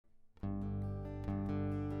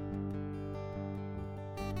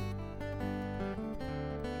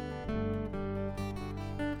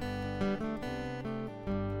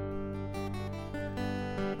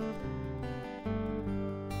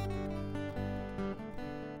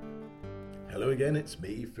Hello again, it's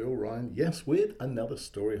me, Phil Ryan, yes, with another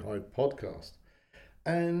Story Hive podcast.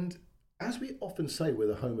 And as we often say, we're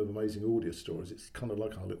the home of amazing audio stories, it's kind of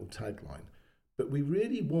like our little tagline. But we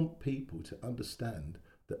really want people to understand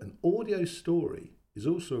that an audio story is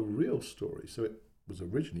also a real story. So it was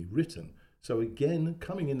originally written. So again,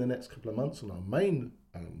 coming in the next couple of months on our main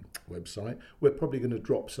website, we're probably going to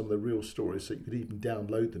drop some of the real stories so you could even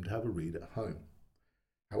download them to have a read at home.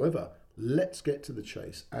 However, let's get to the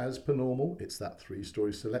chase. As per normal, it's that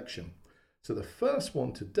 3-story selection. So the first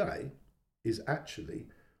one today is actually,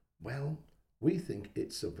 well, we think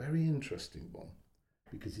it's a very interesting one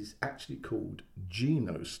because it's actually called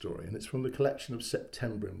Gino's Story, and it's from the collection of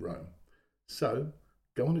September in Rome. So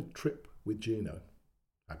go on a trip with Gino.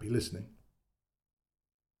 Happy listening.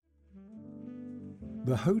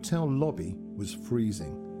 The hotel lobby was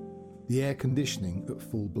freezing, the air conditioning at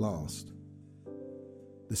full blast.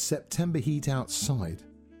 The September heat outside,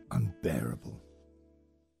 unbearable.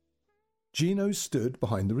 Gino stood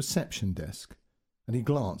behind the reception desk and he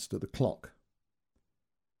glanced at the clock.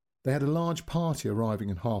 They had a large party arriving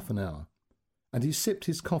in half an hour, and he sipped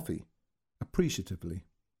his coffee appreciatively.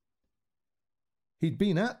 He'd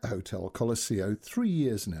been at the Hotel Colosseo 3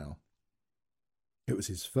 years now. It was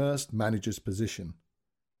his first manager's position,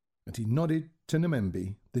 and he nodded to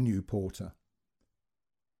Nemembi, the new porter.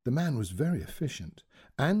 The man was very efficient,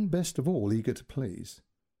 and best of all, eager to please.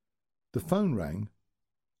 The phone rang,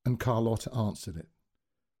 and Carlotta answered it.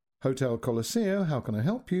 Hotel Colosseo, how can I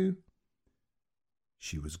help you?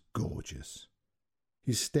 She was gorgeous.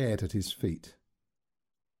 He stared at his feet.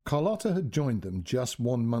 Carlotta had joined them just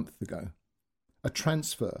 1 month ago, a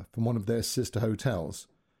transfer from one of their sister hotels.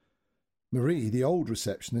 Marie, the old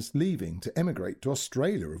receptionist, leaving to emigrate to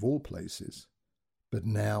Australia of all places. But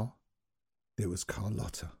now there was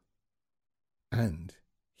Carlotta. And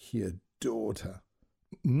he adored her.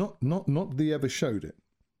 Not that he ever showed it.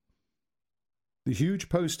 The huge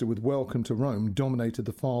poster with Welcome to Rome dominated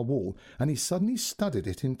the far wall, and he suddenly studied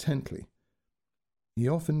it intently. He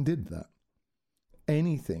often did that.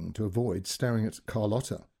 Anything to avoid staring at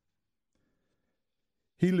Carlotta.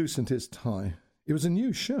 He loosened his tie. It was a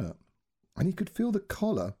new shirt, and he could feel the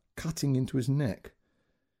collar cutting into his neck.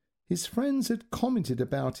 His friends had commented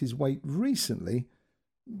about his weight recently,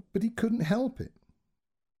 but he couldn't help it.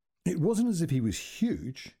 It wasn't as if he was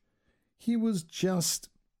huge. He was just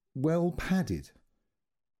well padded.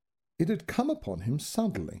 It had come upon him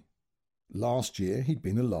suddenly. Last year he'd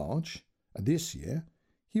been a large, and this year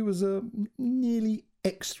he was a nearly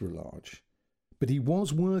extra large. But he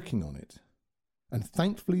was working on it. And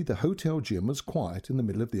thankfully the hotel gym was quiet in the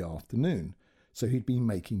middle of the afternoon, so he'd been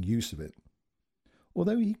making use of it.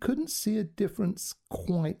 Although he couldn't see a difference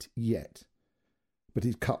quite yet. But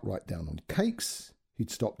he'd cut right down on cakes, he'd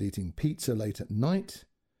stopped eating pizza late at night.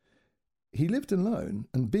 He lived alone,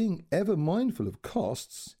 and being ever mindful of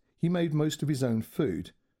costs, he made most of his own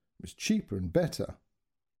food. It was cheaper and better.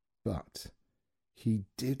 But he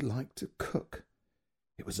did like to cook.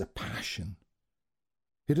 It was a passion.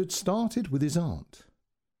 It had started with his aunt.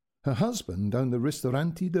 Her husband owned the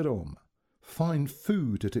Ristoranti di Roma, fine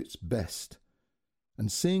food at its best. And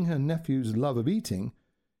seeing her nephew's love of eating,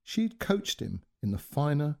 she'd coached him in the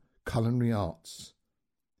finer culinary arts.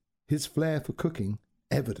 His flair for cooking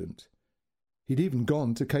evident. He'd even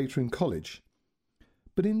gone to catering college.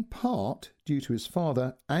 But in part, due to his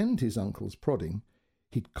father and his uncle's prodding,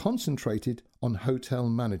 he'd concentrated on hotel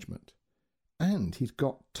management. And he'd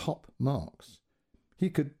got top marks. He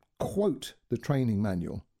could quote the training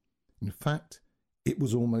manual. In fact, it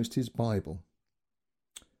was almost his Bible.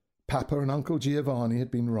 Papa and Uncle Giovanni had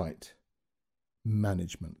been right.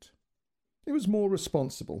 Management. It was more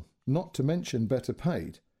responsible, not to mention better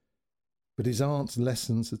paid. But his aunt's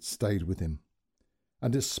lessons had stayed with him.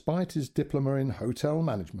 And despite his diploma in hotel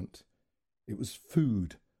management, it was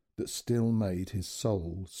food that still made his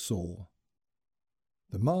soul soar.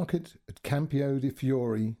 The market at Campio di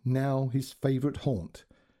Fiori, now his favourite haunt,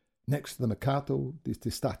 next to the Mercato di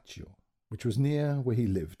Testaccio, which was near where he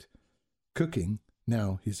lived. Cooking,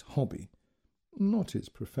 now his hobby, not his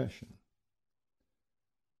profession.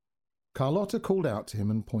 Carlotta called out to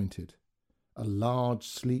him and pointed. A large,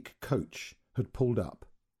 sleek coach had pulled up.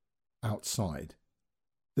 Outside.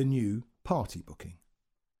 The new party booking.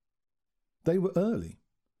 They were early,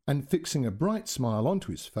 and fixing a bright smile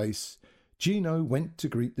onto his face, Gino went to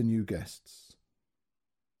greet the new guests.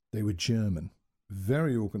 They were German,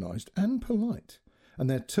 very organised and polite, and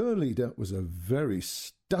their tour leader was a very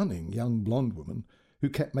stunning young blonde woman who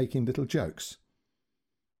kept making little jokes.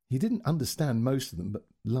 He didn't understand most of them, but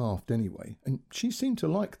laughed anyway, and she seemed to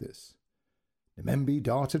like this. Nemembi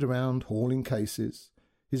darted around, hauling cases.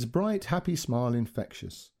 his bright, happy smile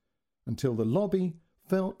infectious, until the lobby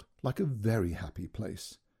felt like a very happy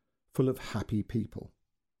place, full of happy people.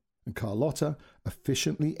 And Carlotta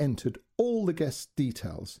efficiently entered all the guests'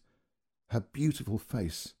 details, her beautiful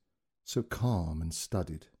face so calm and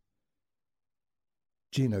studied.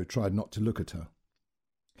 Gino tried not to look at her.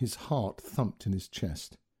 His heart thumped in his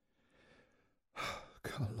chest.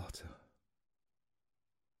 Carlotta.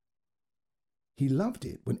 He loved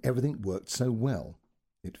it when everything worked so well.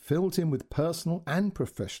 It filled him with personal and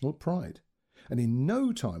professional pride. And in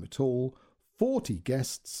no time at all, 40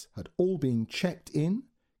 guests had all been checked in,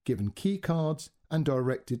 given key cards, and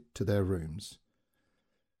directed to their rooms.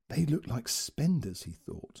 They looked like spenders, he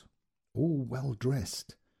thought, all well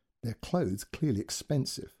dressed, their clothes clearly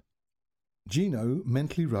expensive. Gino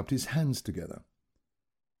mentally rubbed his hands together.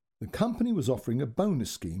 The company was offering a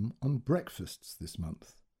bonus scheme on breakfasts this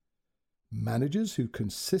month. Managers who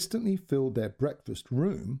consistently filled their breakfast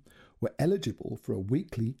room were eligible for a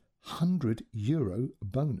weekly €100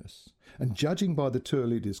 bonus, and judging by the tour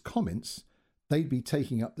leader's comments, they'd be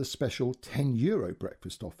taking up the special €10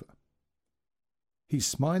 breakfast offer. He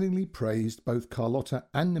smilingly praised both Carlotta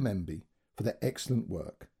and Nemembi for their excellent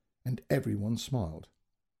work, and everyone smiled.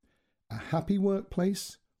 A happy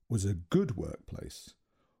workplace was a good workplace.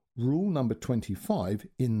 Rule number 25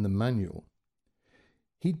 in the manual.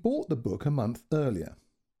 He'd bought the book a month earlier.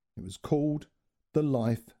 It was called The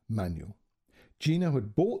Life Manual. Gino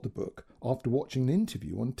had bought the book after watching an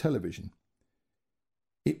interview on television.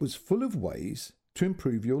 It was full of ways to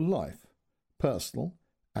improve your life, personal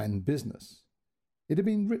and business. It had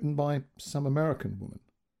been written by some American woman.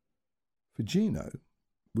 For Gino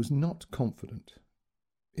was not confident.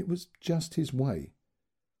 It was just his way.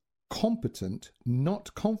 Competent,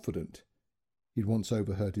 not confident, he'd once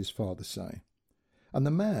overheard his father say. And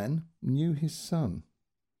the man knew his son.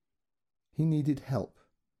 He needed help.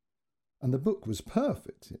 And the book was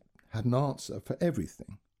perfect. It had an answer for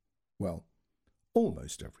everything. Well,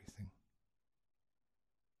 almost everything.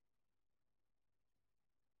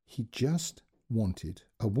 He just wanted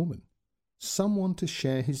a woman, someone to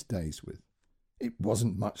share his days with. It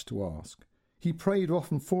wasn't much to ask. He prayed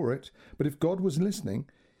often for it, but if God was listening,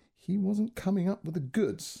 he wasn't coming up with the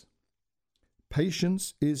goods.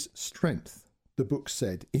 Patience is strength, the book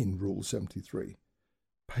said in Rule 73.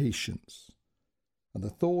 Patience. And the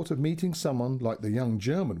thought of meeting someone like the young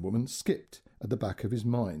German woman skipped at the back of his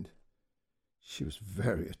mind. She was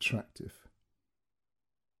very attractive.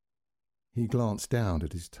 He glanced down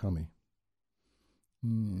at his tummy.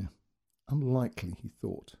 Unlikely, he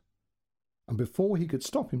thought. And before he could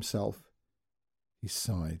stop himself, he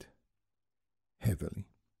sighed heavily.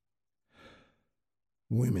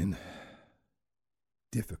 Women.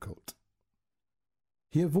 Difficult.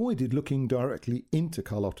 He avoided looking directly into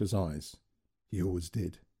Carlotta's eyes. He always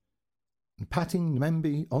did. And patting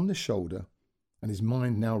Nemembi on the shoulder, and his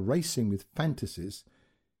mind now racing with fantasies,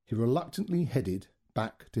 he reluctantly headed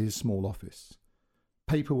back to his small office.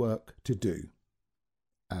 Paperwork to do,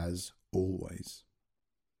 as always.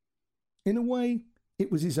 In a way,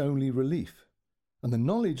 it was his only relief, and the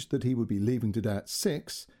knowledge that he would be leaving today at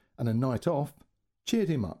 6 and a night off cheered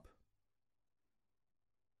him up.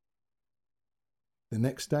 The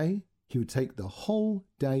next day, he would take the whole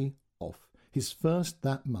day off, his first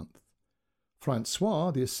that month.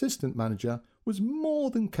 Francois, the assistant manager, was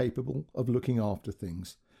more than capable of looking after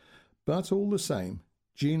things. But all the same,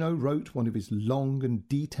 Gino wrote one of his long and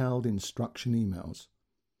detailed instruction emails.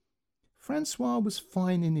 Francois was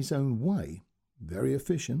fine in his own way, very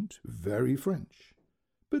efficient, very French.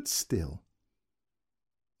 But still,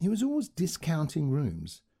 he was always discounting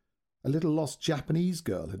rooms. A little lost Japanese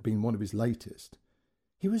girl had been one of his latest.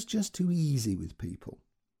 He was just too easy with people.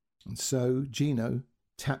 And so Gino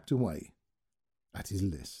tapped away at his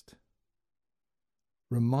list.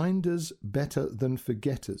 Reminders better than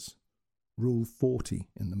forgetters, Rule 40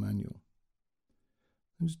 in the manual.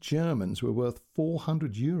 Those Germans were worth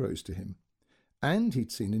 €400 to him, and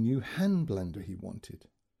he'd seen a new hand blender he wanted.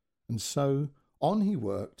 And so on he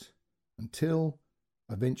worked until,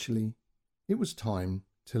 eventually, it was time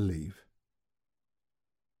to leave.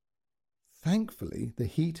 Thankfully, the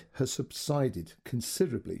heat has subsided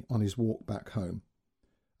considerably on his walk back home,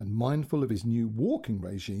 and mindful of his new walking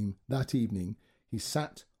regime, that evening he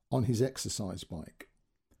sat on his exercise bike.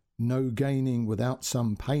 No gaining without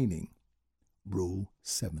some paining. Rule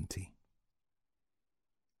 70.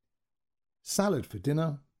 Salad for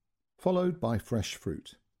dinner, followed by fresh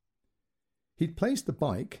fruit. He'd placed the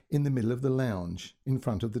bike in the middle of the lounge, in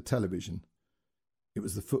front of the television. It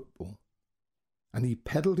was the football. And he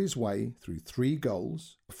pedalled his way through 3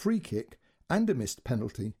 goals, a free kick and a missed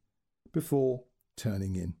penalty before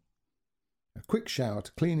turning in. A quick shower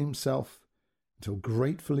to clean himself, until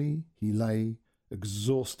gratefully he lay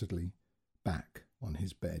exhaustedly back on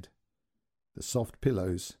his bed, the soft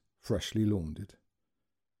pillows freshly laundered.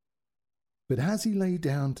 But as he lay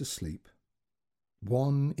down to sleep,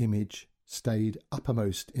 one image stayed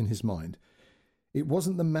uppermost in his mind. It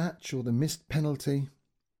wasn't the match or the missed penalty.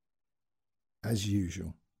 As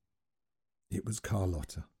usual, it was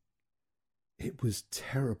Carlotta. It was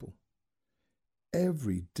terrible.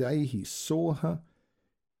 Every day he saw her,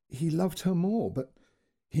 he loved her more, but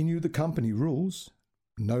he knew the company rules.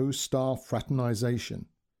 No staff fraternization.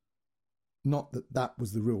 Not that that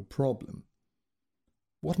was the real problem.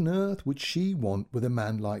 What on earth would she want with a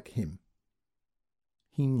man like him?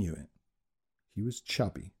 He knew it. He was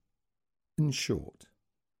chubby and short,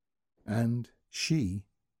 and she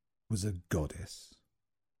was a goddess.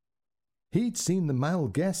 He'd seen the male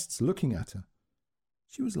guests looking at her.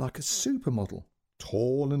 She was like a supermodel,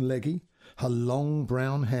 tall and leggy, her long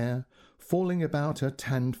brown hair falling about her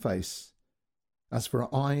tanned face. As for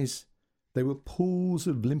her eyes, they were pools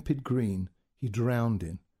of limpid green he drowned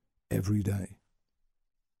in every day.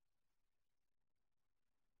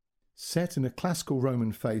 Set in a classical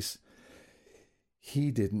Roman face,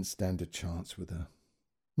 he didn't stand a chance with her.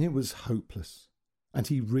 It was hopeless, and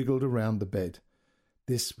he wriggled around the bed.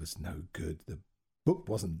 This was no good. The book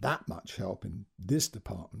wasn't that much help in this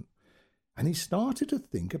department, and he started to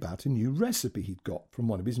think about a new recipe he'd got from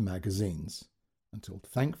one of his magazines, until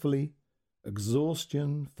thankfully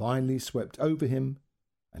exhaustion finally swept over him,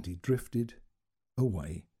 and he drifted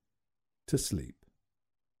away to sleep.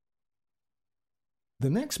 The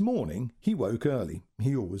next morning he woke early,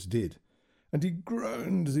 he always did, and he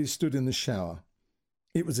groaned as he stood in the shower.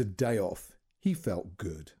 It was a day off. He felt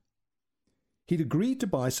good. He'd agreed to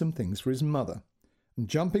buy some things for his mother, and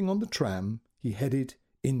jumping on the tram, he headed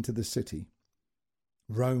into the city.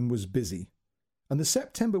 Rome was busy, and the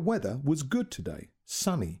September weather was good today,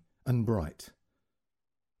 sunny and bright.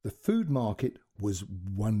 The food market was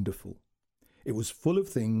wonderful. It was full of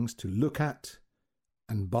things to look at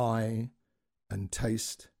and buy and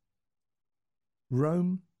taste.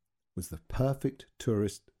 Rome was the perfect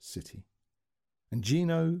tourist city, and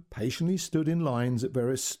Gino patiently stood in lines at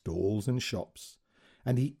various stalls and shops,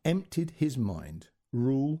 and he emptied his mind.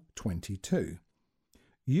 Rule 22.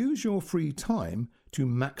 Use your free time to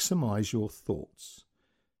maximise your thoughts.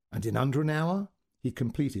 And in under an hour, he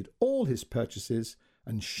completed all his purchases,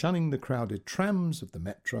 and shunning the crowded trams of the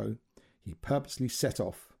metro, he purposely set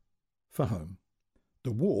off for home.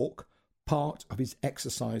 The walk, part of his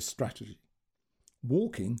exercise strategy.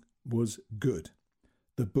 Walking was good.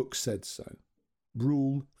 The book said so.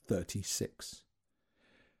 Rule 36.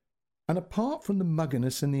 And apart from the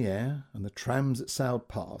mugginess in the air and the trams that sailed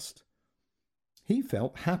past, he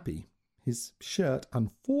felt happy, his shirt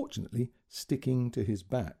unfortunately sticking to his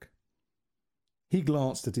back. He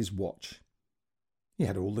glanced at his watch. He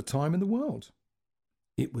had all the time in the world.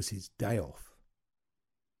 It was his day off.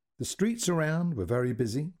 The streets around were very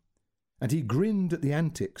busy, and he grinned at the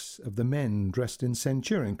antics of the men dressed in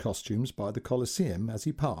centurion costumes by the Colosseum as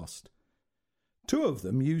he passed. 2 of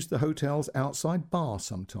them used the hotel's outside bar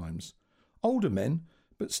sometimes. Older men,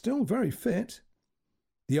 but still very fit.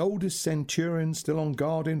 The oldest centurion still on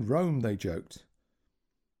guard in Rome, they joked.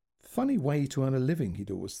 Funny way to earn a living, he'd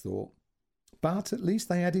always thought. But at least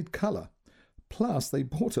they added colour. Plus, they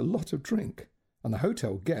bought a lot of drink, and the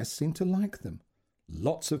hotel guests seemed to like them.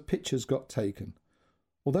 Lots of pictures got taken,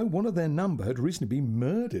 although one of their number had recently been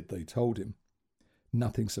murdered, they told him.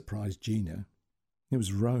 Nothing surprised Gino. It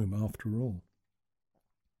was Rome after all.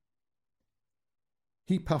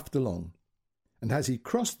 He puffed along, and as he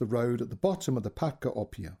crossed the road at the bottom of the Parco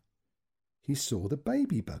Oppia, he saw the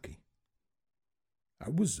baby buggy.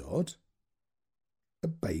 That was odd. A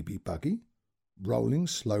baby buggy, rolling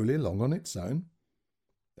slowly along on its own.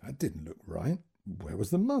 That didn't look right. Where was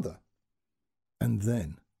the mother? And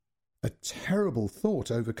then a terrible thought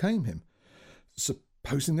overcame him.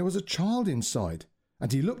 Supposing there was a child inside,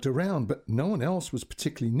 and he looked around, but no one else was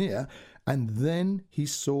particularly near, and then he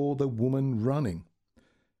saw the woman running.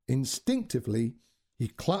 Instinctively, he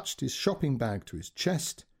clutched his shopping bag to his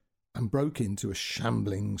chest and broke into a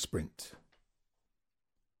shambling sprint.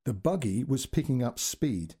 The buggy was picking up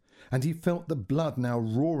speed, and he felt the blood now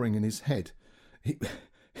roaring in his head. He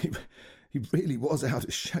really was out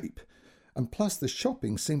of shape, and plus the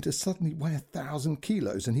shopping seemed to suddenly weigh 1,000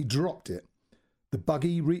 kilos, and he dropped it, the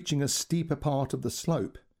buggy reaching a steeper part of the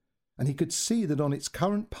slope, and he could see that on its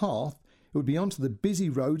current path it would be onto the busy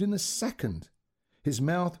road in a second. His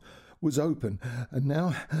mouth was open, and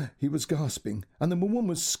now he was gasping, and the woman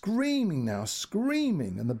was screaming,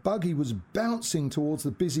 and the buggy was bouncing towards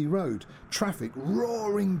the busy road, traffic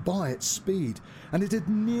roaring by at speed, and it had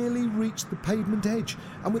nearly reached the pavement edge,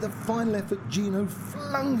 and with a final effort Gino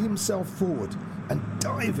flung himself forward, and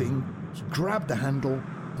diving, he grabbed the handle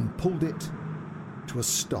and pulled it to a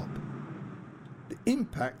stop. The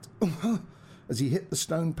impact as he hit the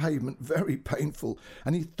stone pavement, very painful,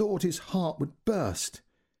 and he thought his heart would burst,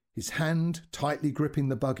 his hand tightly gripping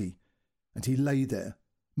the buggy, and he lay there,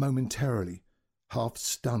 momentarily, half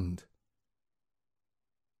stunned.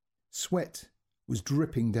 Sweat was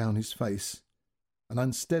dripping down his face, and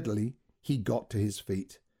unsteadily he got to his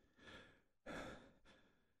feet.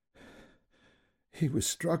 He was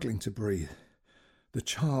struggling to breathe. The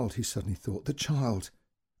child, he suddenly thought, the child,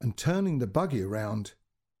 and turning the buggy around,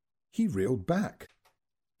 he reeled back.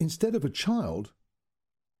 Instead of a child,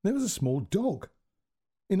 there was a small dog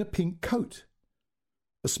in a pink coat.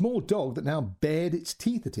 A small dog that now bared its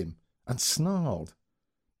teeth at him and snarled.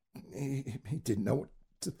 He didn't know what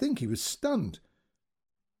to think. He was stunned.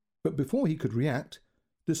 But before he could react,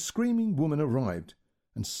 the screaming woman arrived,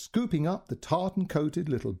 and scooping up the tartan-coated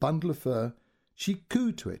little bundle of fur, she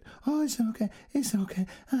cooed to it. "Oh, it's okay, it's okay."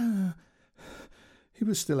 Ah. He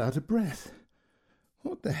was still out of breath.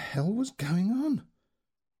 What the hell was going on?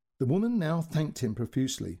 The woman now thanked him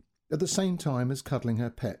profusely, at the same time as cuddling her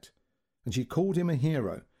pet, and she called him a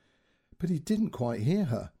hero. But he didn't quite hear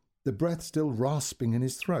her, the breath still rasping in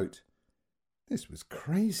his throat. This was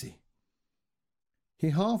crazy. He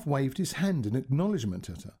half waved his hand in acknowledgement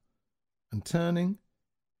at her, and turning,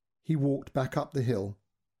 he walked back up the hill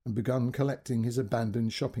and began collecting his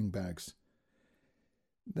abandoned shopping bags.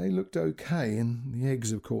 They looked okay, and the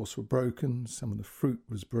eggs, of course, were broken. Some of the fruit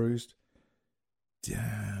was bruised.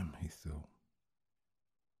 Damn, he thought.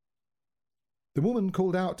 The woman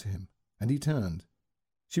called out to him, and he turned.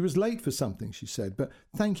 She was late for something, she said, but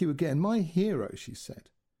thank you again, my hero, she said.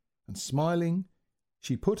 And smiling,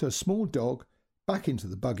 she put her small dog back into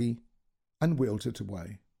the buggy and wheeled it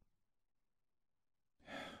away.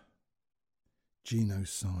 Gino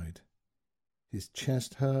sighed. His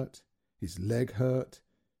chest hurt, his leg hurt,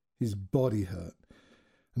 his body hurt,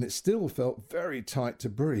 and it still felt very tight to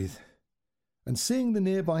breathe. And seeing the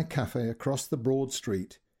nearby cafe across the broad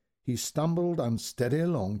street, he stumbled unsteady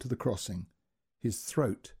along to the crossing, his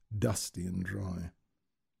throat dusty and dry.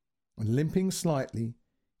 And limping slightly,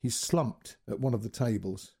 he slumped at one of the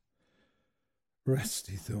tables.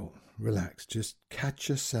 Rest, he thought. Relax, just catch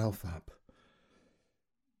yourself up.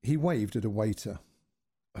 He waved at a waiter.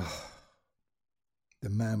 The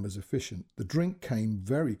man was efficient. The drink came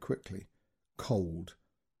very quickly, cold,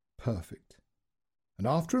 perfect. And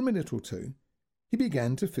after a minute or two, he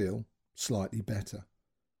began to feel slightly better.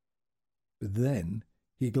 But then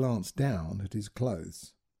he glanced down at his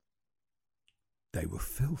clothes. They were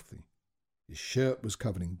filthy. His shirt was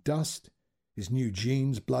covered in dust, his new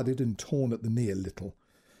jeans blooded and torn at the knee a little,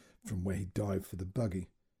 from where he dived for the buggy.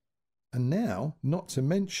 And now, not to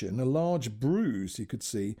mention a large bruise he could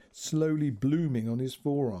see slowly blooming on his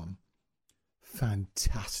forearm.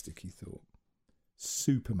 Fantastic, he thought.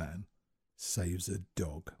 Superman saves a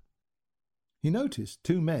dog. He noticed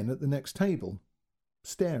two men at the next table,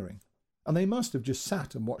 staring, and they must have just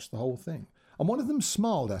sat and watched the whole thing. And one of them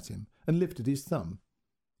smiled at him and lifted his thumb.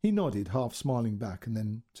 He nodded, half smiling back, and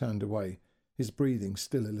then turned away, his breathing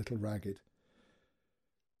still a little ragged.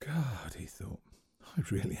 God, he thought, I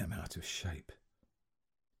really am out of shape.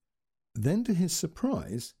 Then, to his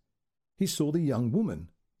surprise, he saw the young woman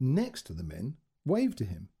next to the men wave to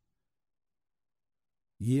him.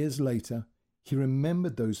 Years later, he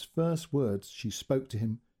remembered those first words she spoke to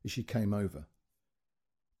him as she came over.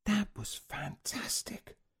 That was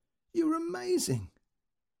fantastic. You're amazing.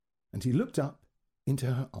 And he looked up into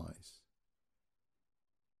her eyes.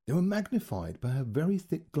 They were magnified by her very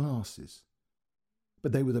thick glasses,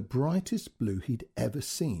 but they were the brightest blue he'd ever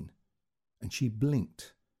seen, and she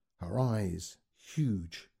blinked, her eyes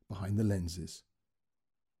huge behind the lenses.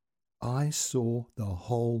 I saw the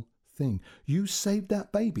whole thing. You saved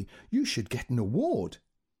that baby. You should get an award.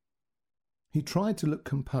 He tried to look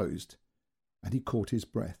composed, and he caught his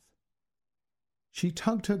breath. She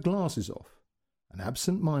tugged her glasses off and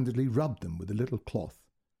absent-mindedly rubbed them with a little cloth,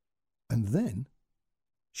 and then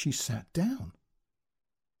she sat down.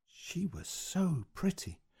 She was so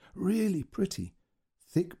pretty, really pretty.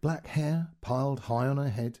 Thick black hair piled high on her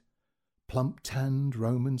head, plump tanned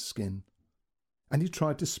Roman skin. And he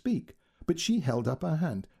tried to speak, but she held up her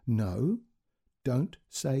hand. No, don't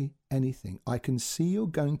say anything. I can see you're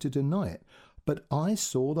going to deny it, but I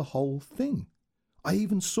saw the whole thing. I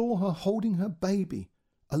even saw her holding her baby,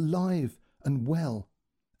 alive and well,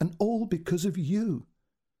 and all because of you.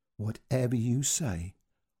 Whatever you say,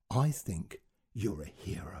 I think you're a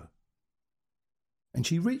hero." And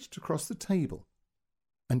she reached across the table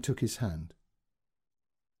and took his hand.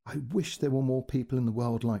 "I wish there were more people in the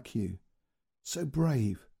world like you. So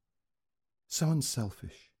brave, so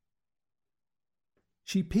unselfish."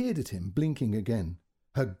 She peered at him, blinking again,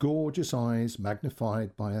 her gorgeous eyes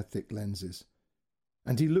magnified by her thick lenses.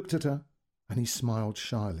 And he looked at her, and he smiled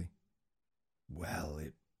shyly. "Well,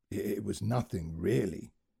 it was nothing,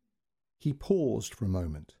 really." He paused for a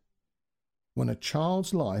moment. When a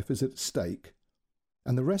child's life is at stake,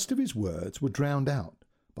 and the rest of his words were drowned out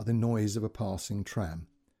by the noise of a passing tram,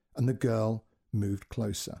 and the girl moved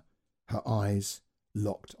closer, her eyes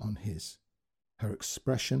locked on his, her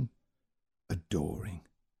expression adoring.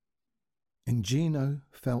 And Gino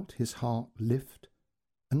felt his heart lift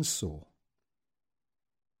and soar.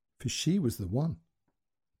 For she was the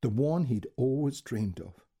one he'd always dreamed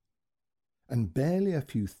of. And barely a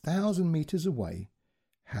few thousand meters away,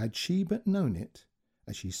 had she but known it,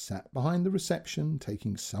 as she sat behind the reception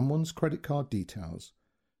taking someone's credit card details,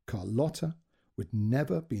 Carlotta would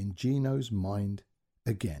never be in Gino's mind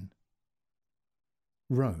again.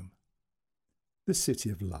 Rome, the city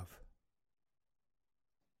of love.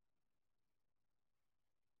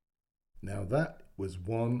 Now that was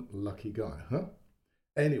one lucky guy, huh?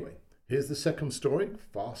 Anyway, here's the second story,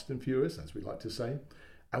 fast and furious, as we like to say.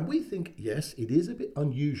 And we think, yes, it is a bit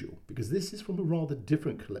unusual because this is from a rather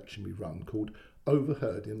different collection we run called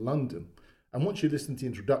Overheard in London. And once you listen to the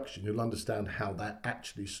introduction, you'll understand how that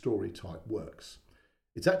actually story type works.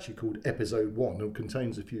 It's actually called Episode 1 and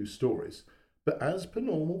contains a few stories. But as per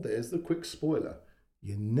normal, there's the quick spoiler.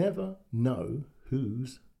 You never know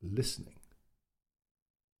who's listening.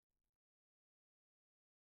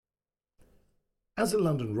 As a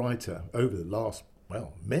London writer over the last,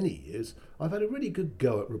 many years, I've had a really good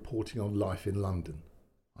go at reporting on life in London.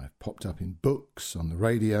 I've popped up in books, on the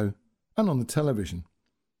radio, and on the television.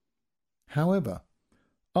 However,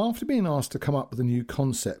 after being asked to come up with a new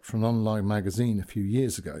concept for an online magazine a few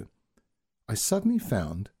years ago, I suddenly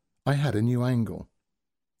found I had a new angle,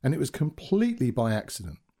 and it was completely by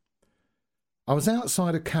accident. I was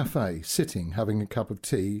outside a cafe, sitting, having a cup of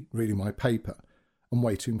tea, reading my paper, and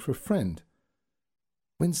waiting for a friend,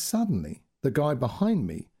 when suddenly the guy behind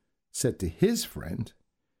me said to his friend,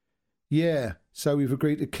 "Yeah, so we've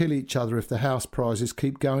agreed to kill each other if the house prices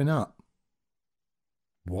keep going up."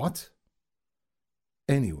 What?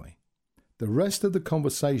 Anyway, the rest of the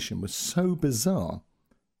conversation was so bizarre,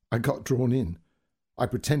 I got drawn in. I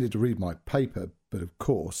pretended to read my paper, but of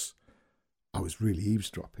course, I was really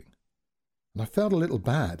eavesdropping. And I felt a little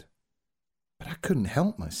bad, but I couldn't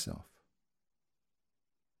help myself.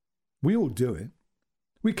 We all do it.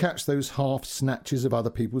 We catch those half snatches of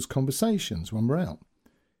other people's conversations when we're out,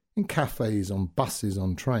 in cafes, on buses,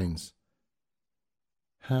 on trains.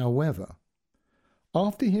 However,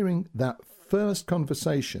 after hearing that first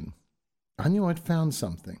conversation, I knew I'd found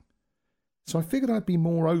something. So I figured I'd be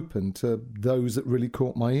more open to those that really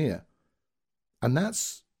caught my ear. And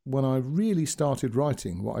that's when I really started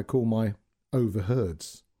writing what I call my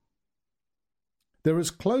overheards. They're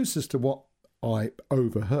as close as to what I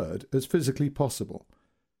overheard as physically possible.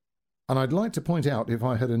 And I'd like to point out, if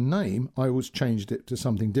I had a name, I always changed it to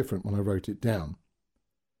something different when I wrote it down.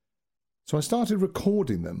 So I started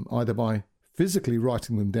recording them, either by physically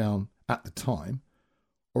writing them down at the time,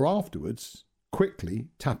 or afterwards, quickly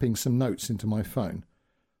tapping some notes into my phone,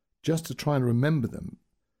 just to try and remember them.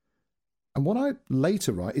 And what I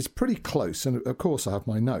later write is pretty close, and of course I have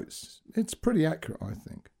my notes. It's pretty accurate, I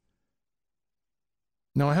think.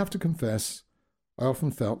 Now I have to confess, I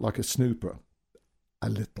often felt like a snooper. A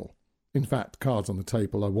little. In fact, cards on the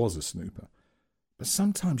table, I was a snooper. But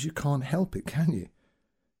sometimes you can't help it, can you?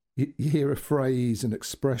 You hear a phrase, an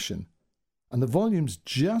expression, and the volume's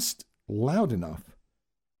just loud enough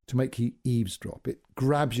to make you eavesdrop. It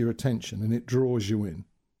grabs your attention and it draws you in.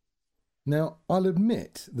 Now, I'll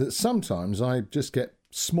admit that sometimes I just get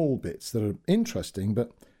small bits that are interesting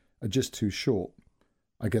but are just too short.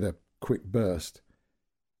 I get a quick burst.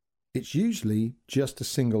 It's usually just a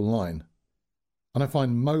single line, and I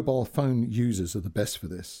find mobile phone users are the best for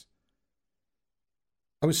this.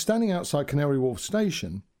 I was standing outside Canary Wharf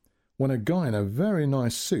station when a guy in a very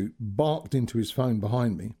nice suit barked into his phone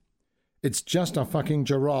behind me. "It's just a fucking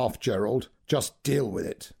giraffe, Gerald. Just deal with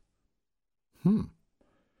it."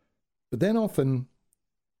 But then often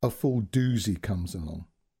a full doozy comes along.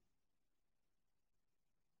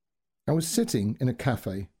 I was sitting in a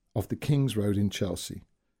cafe off the King's Road in Chelsea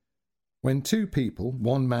when two people,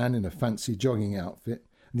 one man in a fancy jogging outfit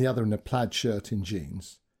and the other in a plaid shirt and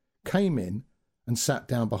jeans, came in and sat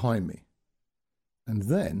down behind me. And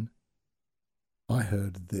then I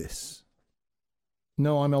heard this.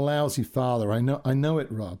 No, I'm a lousy father. I know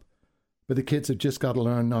it, Rob. But the kids have just got to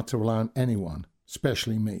learn not to rely on anyone,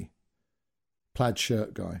 especially me. Plaid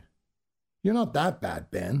shirt guy. You're not that bad,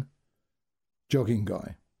 Ben. Jogging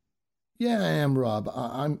guy. Yeah, I am, Rob.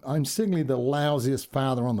 I'm simply the lousiest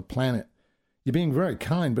father on the planet. You're being very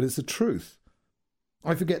kind, but it's the truth.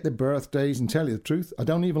 I forget their birthdays, and tell you the truth, I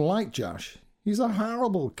don't even like Josh. He's a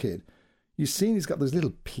horrible kid. You seen he's got those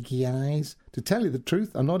little piggy eyes? To tell you the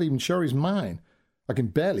truth, I'm not even sure he's mine. I can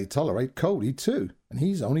barely tolerate Cody too, and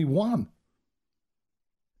he's only one.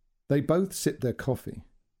 They both sipped their coffee,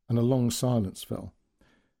 and a long silence fell,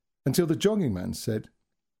 until the jogging man said,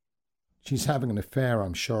 She's having an affair,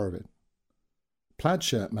 I'm sure of it. Plaid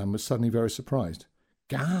shirt man was suddenly very surprised.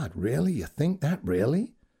 God, really? You think that,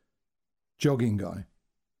 really? Jogging guy.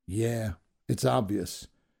 Yeah, it's obvious.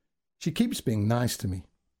 She keeps being nice to me.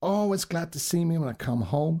 Always glad to see me when I come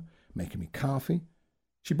home, making me coffee.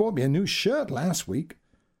 She bought me a new shirt last week.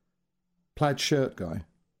 Plaid shirt guy.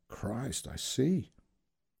 Christ, I see.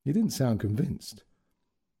 He didn't sound convinced.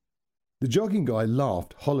 The jogging guy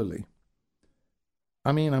laughed hollowly.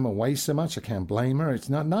 I mean, I'm away so much I can't blame her. It's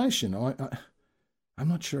not nice, you know. I'm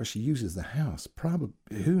not sure she uses the house. Probably.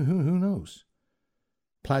 Who knows?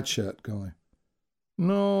 Plaid shirt guy.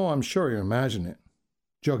 No, I'm sure you imagine it.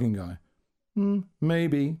 Jogging guy.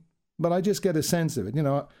 Maybe. But I just get a sense of it. You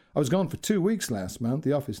know, I was gone for 2 weeks last month.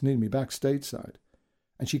 The office needed me back stateside.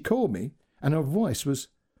 And she called me, and her voice was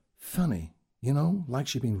funny. You know, like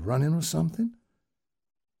she'd been running or something.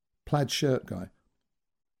 Plaid shirt guy.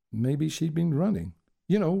 Maybe she'd been running.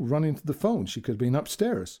 You know, running to the phone. She could have been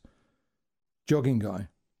upstairs. Jogging guy.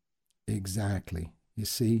 Exactly. You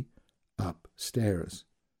see, upstairs.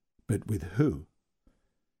 But with who?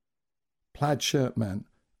 Plaid shirt man.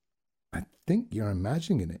 I think you're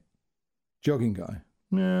imagining it. Jogging guy.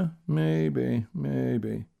 Yeah, maybe.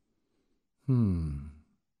 Now,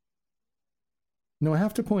 I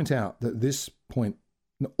have to point out that at this point,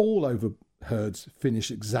 all overheards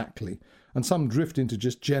finish exactly, and some drift into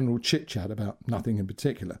just general chit-chat about nothing in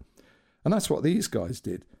particular. And that's what these guys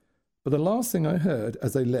did. But the last thing I heard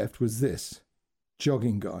as they left was this.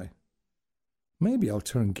 Jogging guy. Maybe I'll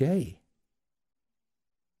turn gay.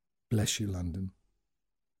 Bless you, London.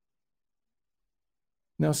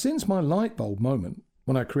 Now, since my light bulb moment,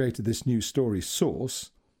 when I created this new story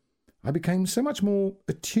Source, I became so much more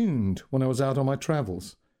attuned when I was out on my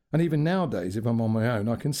travels. And even nowadays, if I'm on my own,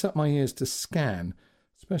 I can set my ears to scan,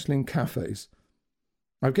 especially in cafes.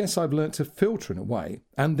 I guess I've learnt to filter in a way,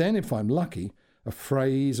 and then, if I'm lucky, a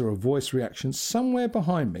phrase or a voice reaction somewhere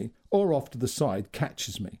behind me or off to the side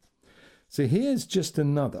catches me. So here's just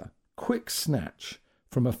another quick snatch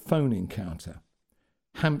from a phone encounter.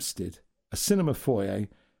 Hampstead, a cinema foyer.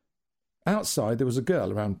 Outside there was a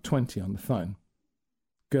girl around 20 on the phone.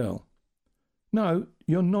 Girl. No,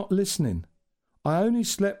 you're not listening. I only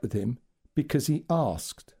slept with him because he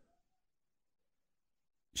asked.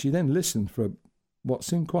 She then listened for what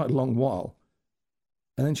seemed quite a long while,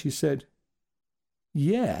 and then she said,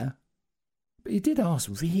 Yeah, but he did ask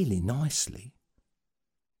really nicely.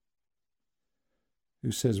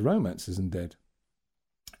 Who says romance isn't dead?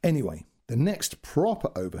 Anyway, the next proper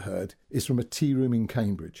overheard is from a tea room in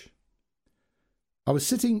Cambridge. I was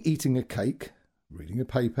sitting eating a cake, reading a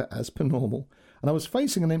paper as per normal, and I was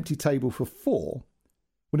facing an empty table for 4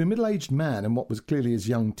 when a middle-aged man and what was clearly his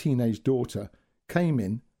young teenage daughter came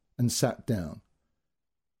in and sat down.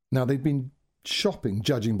 Now, they'd been shopping,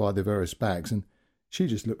 judging by the various bags, and she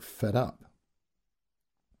just looked fed up.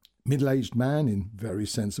 Middle-aged man in very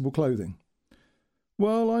sensible clothing.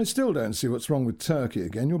 Well, I still don't see what's wrong with Turkey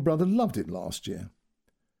again. Your brother loved it last year.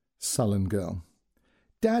 Sullen girl.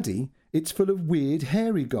 Daddy, it's full of weird,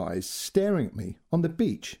 hairy guys staring at me on the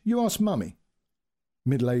beach. You ask Mummy.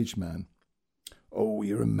 Middle-aged man. Oh,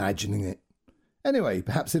 you're imagining it. Anyway,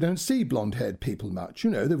 perhaps they don't see blonde-haired people much. You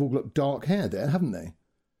know, they've all got dark hair there, haven't they?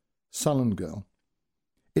 Sullen girl.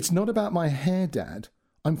 It's not about my hair, Dad.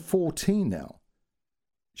 I'm 14 now.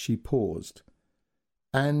 She paused.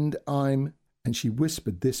 And she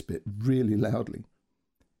whispered this bit really loudly.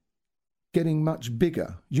 Getting much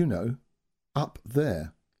bigger, you know, up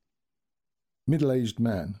there. Middle-aged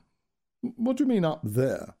man. What do you mean up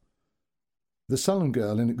there? The sullen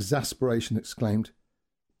girl in exasperation exclaimed,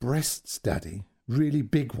 Breasts, Daddy, really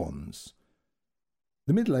big ones.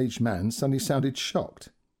 The middle-aged man suddenly sounded shocked.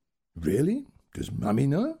 Really? Does Mummy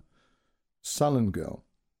know? Sullen girl.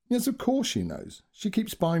 Yes, of course she knows. She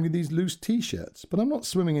keeps buying me these loose T-shirts, but I'm not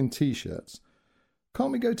swimming in T-shirts.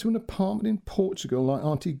 Can't we go to an apartment in Portugal like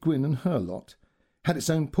Auntie Gwyn and her lot? had its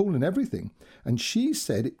own pool and everything, and she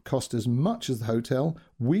said it cost as much as the hotel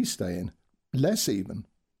we stay in, less even.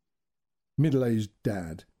 Middle-aged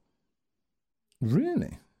dad.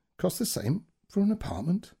 Really? Cost the same for an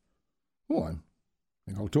apartment? Oh, I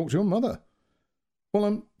think I'll talk to your mother. Well,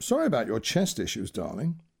 I'm sorry about your chest issues,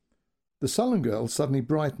 darling. The sullen girl suddenly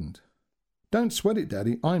brightened. Don't sweat it,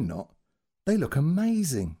 Daddy, I'm not. They look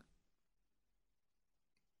amazing.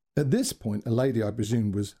 At this point, a lady I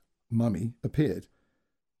presumed was Mummy appeared,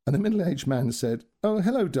 and the middle-aged man said, Oh,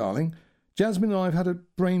 hello, darling. Jasmine and I have had a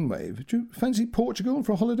brainwave. Do you fancy Portugal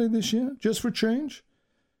for a holiday this year, just for a change?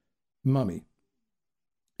 Mummy.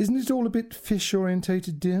 Isn't it all a bit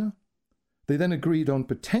fish-orientated, dear? They then agreed on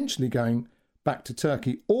potentially going back to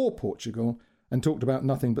Turkey or Portugal and talked about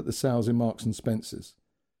nothing but the sales in Marks and Spencer's.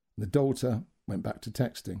 The daughter went back to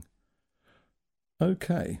texting.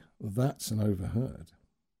 Okay, that's an overheard.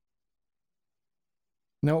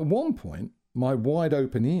 Now, at one point, my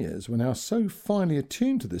wide-open ears were now so finely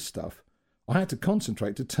attuned to this stuff, I had to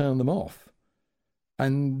concentrate to turn them off.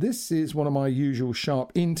 And this is one of my usual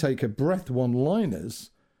sharp intake-of-breath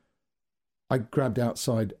one-liners I grabbed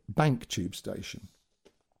outside Bank Tube Station.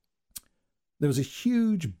 There was a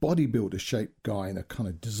huge bodybuilder-shaped guy in a kind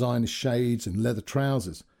of designer shades and leather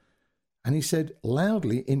trousers, and he said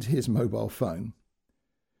loudly into his mobile phone,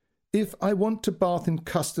 If I want to bath in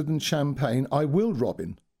custard and champagne, I will,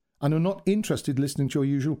 Robin, and I'm not interested listening to your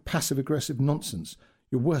usual passive-aggressive nonsense.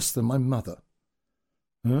 You're worse than my mother.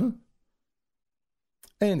 Huh?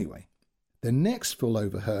 Anyway, the next full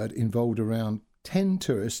overheard involved around 10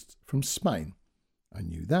 tourists from Spain. I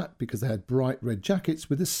knew that because they had bright red jackets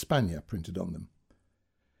with España printed on them.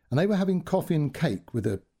 And they were having coffee and cake with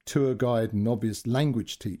a tour guide and obvious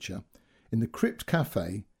language teacher in the Crypt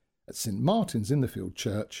Cafe at St Martin's in the Field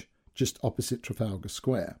Church, just opposite Trafalgar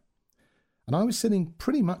Square. And I was sitting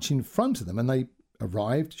pretty much in front of them, and they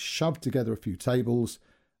arrived, shoved together a few tables,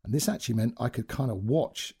 and this actually meant I could kind of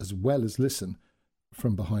watch as well as listen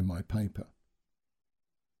from behind my paper.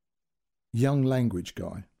 Young language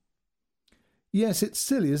guy. Yes, it's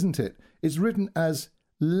silly, isn't it? It's written as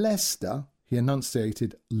Leicester. He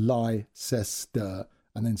enunciated Leicester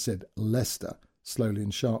and then said Leicester, slowly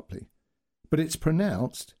and sharply. But it's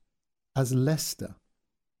pronounced as Leicester.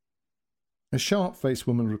 A sharp-faced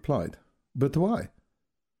woman replied, But why?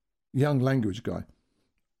 Young language guy.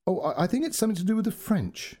 Oh, I think it's something to do with the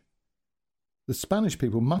French. The Spanish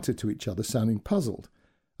people muttered to each other, sounding puzzled,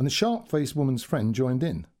 and the sharp-faced woman's friend joined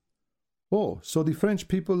in. Oh, so the French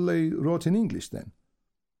people they wrote in English then?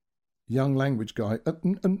 Young language guy.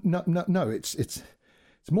 No, it's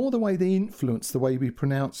more the way they influence the way we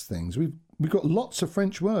pronounce things. We've got lots of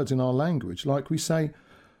French words in our language, like we say,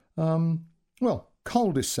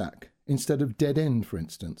 cul-de-sac instead of dead end, for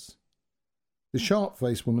instance. The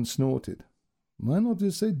sharp-faced woman snorted. Why not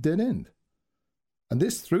just say dead end? And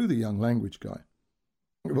this threw the young language guy.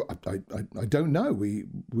 Well, I don't know. We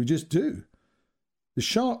just do. The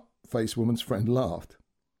sharp-faced woman's friend laughed.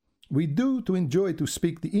 We do to enjoy to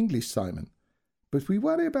speak the English, Simon, but we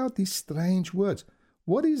worry about these strange words.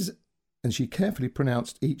 What is... And she carefully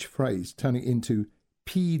pronounced each phrase, turning into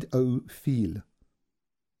pedophile.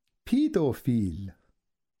 Pedophile.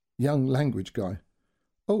 Young language guy.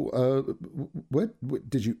 Oh, where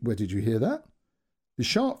did you hear that? The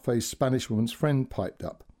sharp-faced Spanish woman's friend piped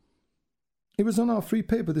up. It was on our free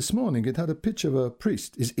paper this morning. It had a picture of a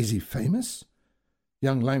priest. Is he famous?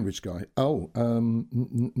 Young language guy. Oh,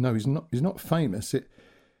 no, he's not famous.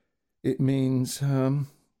 It means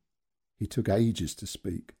he took ages to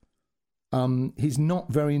speak. He's not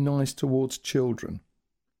very nice towards children.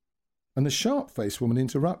 And the sharp-faced woman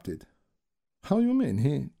interrupted. How you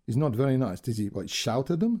mean? He's not very nice. Did he shout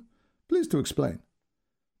at them? Please to explain.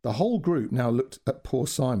 The whole group now looked at poor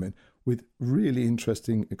Simon with really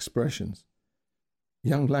interesting expressions.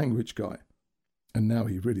 Young language guy. And now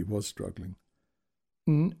he really was struggling.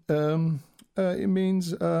 It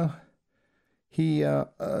means he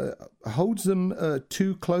holds them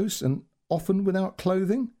too close and often without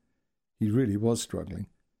clothing. He really was struggling,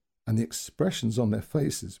 and the expressions on their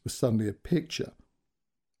faces were suddenly a picture.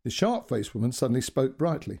 The sharp-faced woman suddenly spoke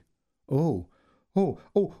brightly. Oh, who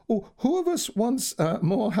of us wants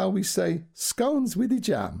more how we say scones with the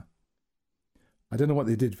jam? I don't know what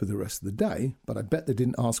they did for the rest of the day, but I bet they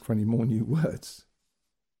didn't ask for any more new words.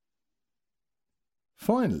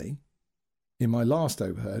 Finally, in my last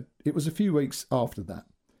overheard, it was a few weeks after that,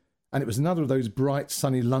 and it was another of those bright,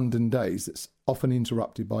 sunny London days that's often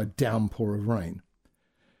interrupted by a downpour of rain.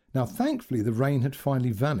 Now, thankfully, the rain had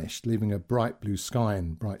finally vanished, leaving a bright blue sky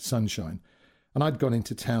and bright sunshine, and I'd gone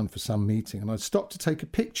into town for some meeting, and I'd stopped to take a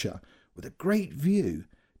picture with a great view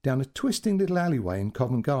down a twisting little alleyway in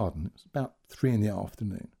Covent Garden. It was about 3 in the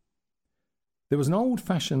afternoon. There was an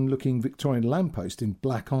old-fashioned looking Victorian lamppost in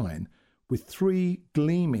black iron with 3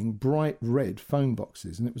 gleaming bright red phone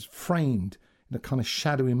boxes, and it was framed in a kind of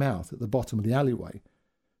shadowy mouth at the bottom of the alleyway.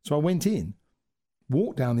 So I went in,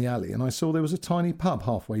 walked down the alley, and I saw there was a tiny pub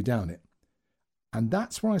halfway down it. And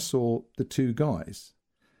that's where I saw the 2 guys.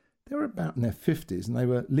 They were about in their 50s, and they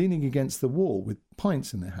were leaning against the wall with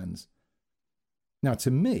pints in their hands. Now,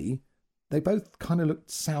 to me, they both kind of looked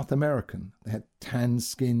South American. They had tan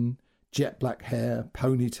skin, jet black hair,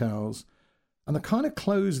 ponytails, and the kind of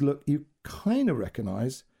clothes look you kind of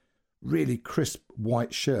recognise. Really crisp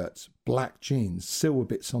white shirts, black jeans, silver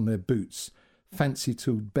bits on their boots, fancy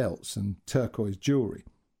tooled belts and turquoise jewellery.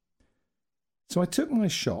 So I took my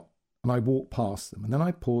shot and I walked past them, and then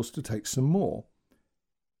I paused to take some more.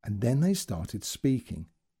 And then they started speaking,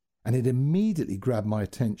 and it immediately grabbed my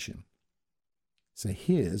attention. So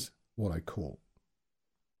here's what I caught.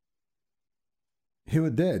 "You were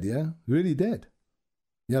dead, yeah? Really dead?"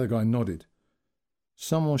 The other guy nodded.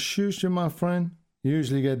 "Someone shoots you, my friend, you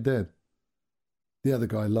usually get dead." The other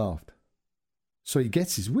guy laughed. "So he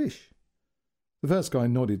gets his wish?" The first guy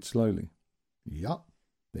nodded slowly. "Yup,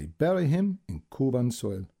 they bury him in Cuban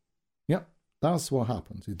soil. Yep, that's what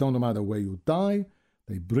happens. It don't matter where you die,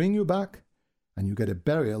 they bring you back, and you get a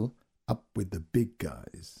burial up with the big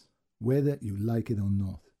guys, whether you like it or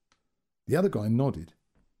not." The other guy nodded.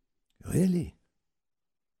 "Really?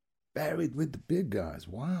 Buried with the big guys,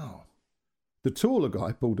 wow." The taller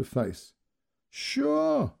guy pulled a face.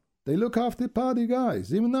 "Sure, they look after the party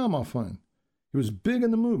guys, even now, my friend. He was big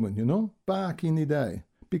in the movement, you know, back in the day.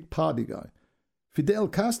 Big party guy. Fidel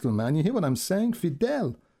Castro, man, you hear what I'm saying?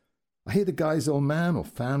 Fidel. I hear the guy's old man or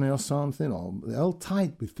family or something, or they're all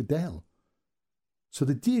tight with Fidel. So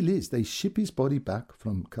the deal is they ship his body back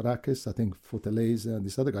from Caracas, I think Fortaleza, and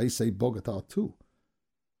this other guy, he say Bogota too."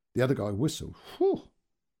 The other guy whistled. "Whew,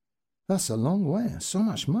 that's a long way. So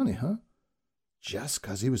much money, huh? Just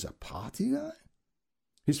 'cause he was a party guy?"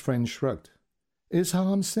 His friend shrugged. "It's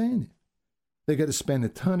how I'm saying it. They get to spend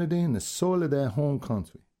eternity in the soil of their home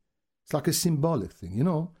country. It's like a symbolic thing, you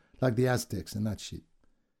know, like the Aztecs and that shit.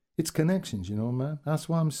 It's connections, you know, man. That's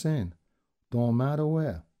what I'm saying. Don't matter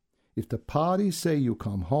where. If the party say you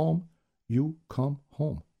come home, you come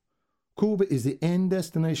home. Cuba is the end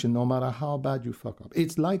destination no matter how bad you fuck up.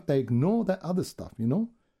 It's like they ignore that other stuff, you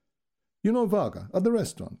know? You know Varga at the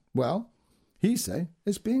restaurant? Well, he say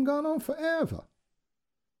it's been going on forever."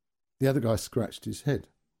 The other guy scratched his head.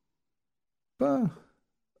 "But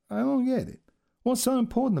I don't get it. What's so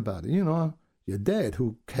important about it? You know, you're dead.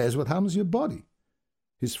 Who cares what happens to your body?"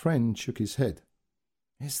 His friend shook his head.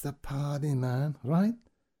 "It's the party, man, right?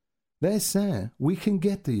 They're saying we can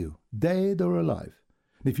get to you, dead or alive.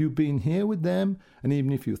 And if you've been here with them, and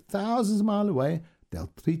even if you're thousands of miles away, they'll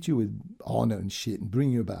treat you with honor and shit and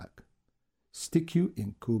bring you back. Stick you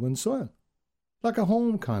in Cuban soil. Like a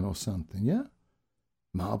home kind or something, yeah?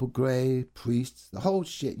 Marble grave, priests, the whole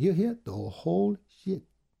shit. You hear? The whole shit."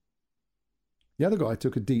 The other guy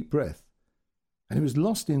took a deep breath, and he was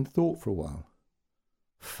lost in thought for a while.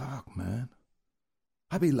 "Fuck, man.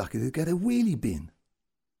 I'd be lucky to get a wheelie bin."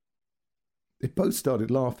 They both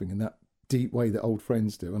started laughing in that deep way that old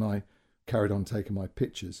friends do, and I carried on taking my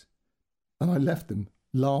pictures. And I left them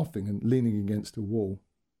laughing and leaning against a wall.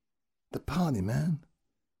 The party, man.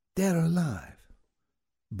 They're alive.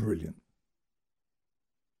 Brilliant.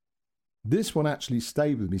 This one actually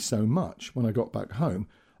stayed with me so much when I got back home,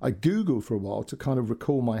 I Googled for a while to kind of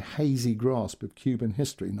recall my hazy grasp of Cuban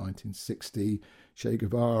history, 1960, Che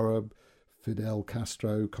Guevara, Fidel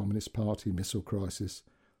Castro, Communist Party, missile crisis.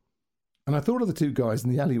 And I thought of the 2 guys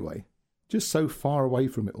in the alleyway, just so far away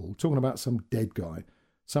from it all, talking about some dead guy,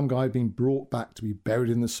 some guy being brought back to be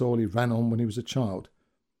buried in the soil he ran on when he was a child.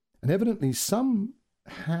 And evidently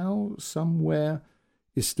somehow, somewhere,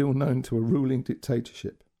 is still known to a ruling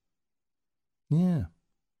dictatorship. Yeah,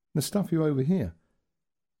 the stuff you overhear.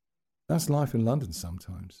 That's life in London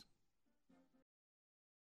sometimes.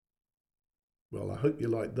 Well, I hope you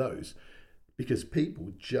like those, because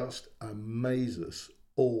people just amaze us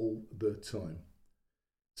all the time.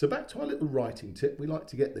 So back to our little writing tip. We like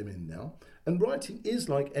to get them in now. And writing is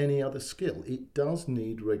like any other skill. It does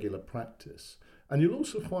need regular practice. And you'll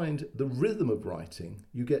also find the rhythm of writing,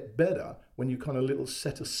 you get better when you kind of little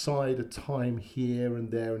set aside a time here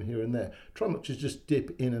and there and here and there. Try not to just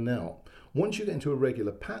dip in and out. Once you get into a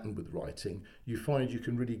regular pattern with writing, you find you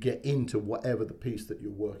can really get into whatever the piece that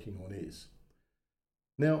you're working on is.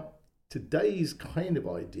 Now, today's kind of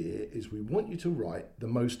idea is we want you to write the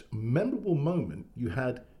most memorable moment you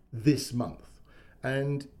had this month.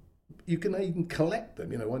 And You can even collect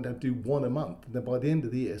them, one day do one a month. And then by the end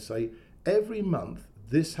of the year, say, every month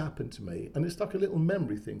this happened to me. And it's like a little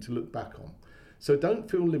memory thing to look back on. So don't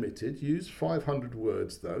feel limited. Use 500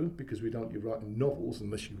 words though, because we don't want you writing novels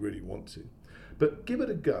unless you really want to. But give it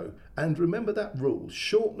a go. And remember that rule,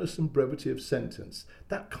 shortness and brevity of sentence.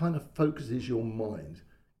 That kind of focuses your mind.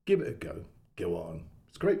 Give it a go. Go on.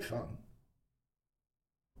 It's great fun.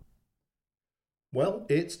 Well,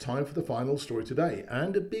 it's time for the final story today,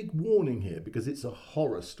 and a big warning here because it's a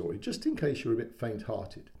horror story, just in case you're a bit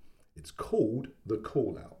faint-hearted. It's called The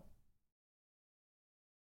Call-Out.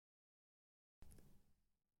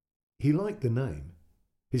 He liked the name,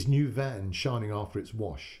 his new van shining after its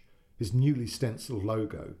wash, his newly stenciled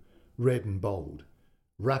logo, red and bold,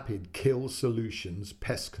 Rapid Kill Solutions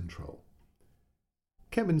Pest Control.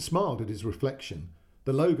 Kevin smiled at his reflection,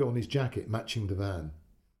 the logo on his jacket matching the van.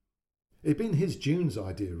 It'd been his June's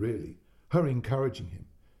idea, really, her encouraging him.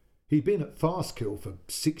 He'd been at Fastkill for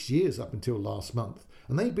 6 years up until last month,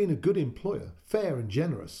 and they'd been a good employer, fair and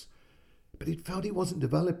generous. But he'd felt he wasn't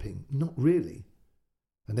developing, not really.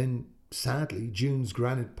 And then, sadly, June's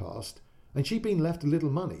gran had passed, and she'd been left a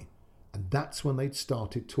little money, and that's when they'd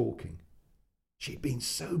started talking. She'd been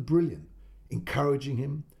so brilliant, encouraging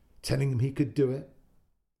him, telling him he could do it.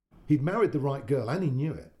 He'd married the right girl, and he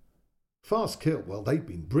knew it. Fastkill, well, they'd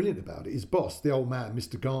been brilliant about it. His boss, the old man,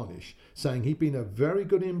 Mr. Garnish, saying he'd been a very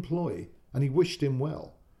good employee and he wished him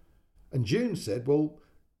well. And June said, well,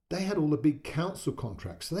 they had all the big council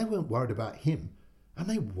contracts, so they weren't worried about him. And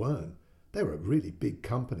they weren't. They were a really big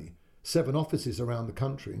company, 7 offices around the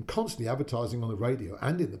country and constantly advertising on the radio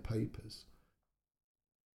and in the papers.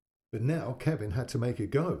 But now Kevin had to make a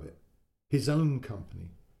go of it. His own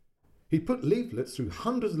company. He'd put leaflets through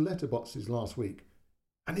hundreds of letterboxes last week.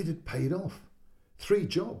 And it had paid off. 3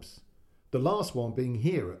 jobs. The last one being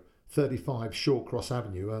here at 35 Shawcross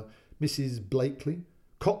Avenue, Mrs. Blakely.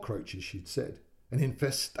 Cockroaches, she'd said. An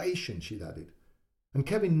infestation, she'd added. And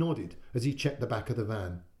Kevin nodded as he checked the back of the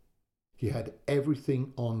van. He had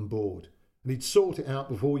everything on board, and he'd sought it out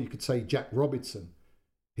before you could say Jack Robinson.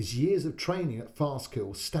 His years of training at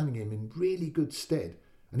Fastkill standing him in really good stead,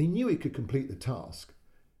 and he knew he could complete the task.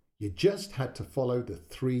 You just had to follow the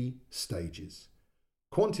 3 stages.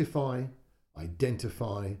 Quantify,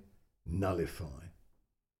 identify, nullify.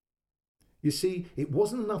 You see, it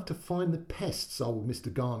wasn't enough to find the pests, old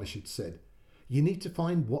Mr. Garnish had said. You need to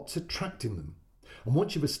find what's attracting them. And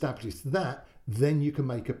once you've established that, then you can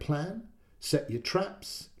make a plan, set your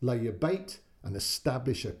traps, lay your bait, and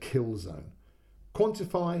establish a kill zone.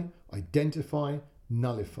 Quantify, identify,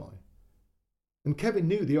 nullify. And Kevin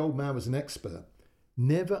knew the old man was an expert.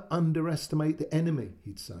 Never underestimate the enemy,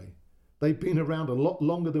 he'd say. They've been around a lot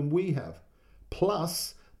longer than we have.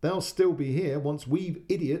 Plus, they'll still be here once we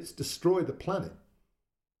idiots destroy the planet.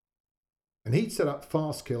 And he'd set up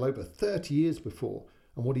Fastkill over 30 years before,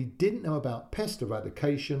 and what he didn't know about pest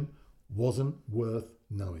eradication wasn't worth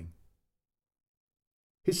knowing.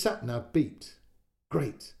 His sat-nav beeped.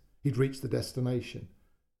 Great, he'd reached the destination.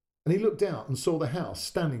 And he looked out and saw the house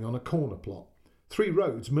standing on a corner plot, 3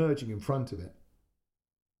 roads merging in front of it.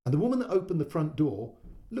 And the woman that opened the front door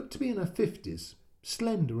looked to be in her 50s,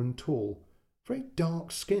 slender and tall, very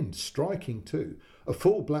dark-skinned, striking too, a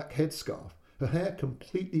full black headscarf, her hair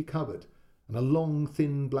completely covered, and a long,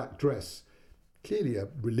 thin black dress, clearly a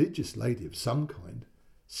religious lady of some kind,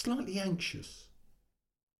 slightly anxious.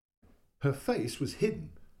 Her face was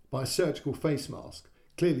hidden by a surgical face mask,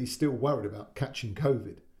 clearly still worried about catching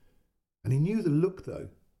COVID. And he knew the look, though,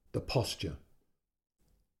 the posture.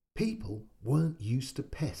 People weren't used to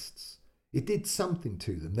pests. It did something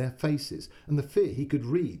to them, their faces, and the fear he could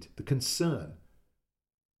read, the concern.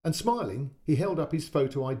 And smiling, he held up his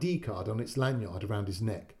photo ID card on its lanyard around his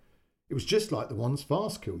neck. It was just like the ones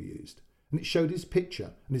Fastkill used, and it showed his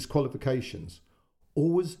picture and his qualifications.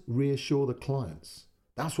 Always reassure the clients.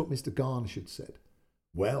 That's what Mr. Garnish had said.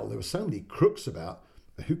 Well, there were so many crooks about,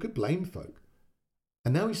 who could blame folk?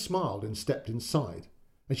 And now he smiled and stepped inside,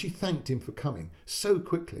 and she thanked him for coming so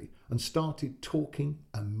quickly and started talking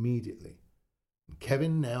immediately. And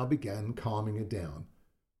Kevin now began calming her down,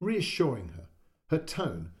 reassuring her, her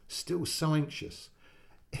tone still so anxious.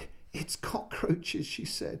 It's cockroaches, she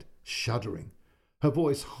said, shuddering, her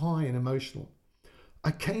voice high and emotional.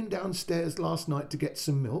 I came downstairs last night to get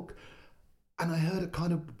some milk, and I heard a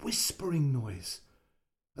kind of whispering noise.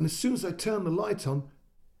 And as soon as I turned the light on,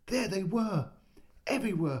 there they were,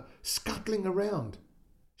 everywhere, scuttling around.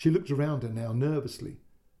 She looked around her now nervously.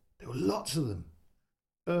 There were lots of them.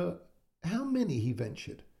 How many, he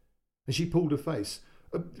ventured. And she pulled her face.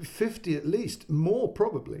 50 at least, more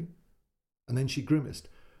probably. And then she grimaced.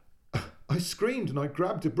 I screamed and I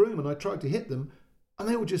grabbed a broom and I tried to hit them, and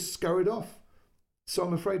they all just scurried off. So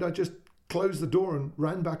I'm afraid I just closed the door and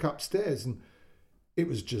ran back upstairs, and it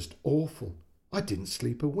was just awful. I didn't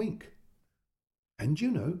sleep a wink. And you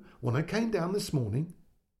know, when I came down this morning,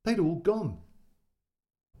 they'd all gone.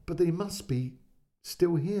 But they must be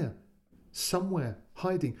still here, somewhere,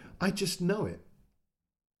 hiding. I just know it."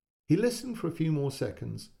 He listened for a few more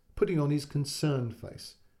seconds, putting on his concerned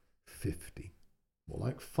face. 50. More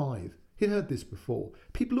like 5. He'd heard this before.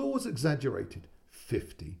 People always exaggerated.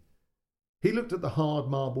 50. He looked at the hard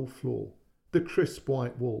marble floor, the crisp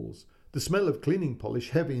white walls, the smell of cleaning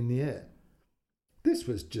polish heavy in the air. This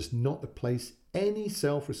was just not the place any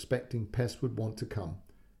self-respecting pest would want to come.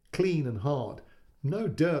 Clean and hard. No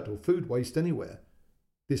dirt or food waste anywhere.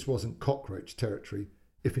 This wasn't cockroach territory,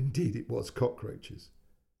 if indeed it was cockroaches.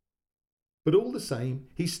 But all the same,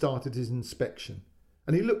 he started his inspection,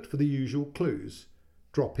 and he looked for the usual clues: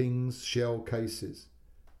 droppings, shell cases.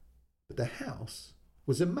 But the house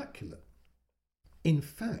was immaculate. In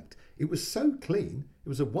fact, it was so clean, it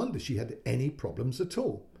was a wonder she had any problems at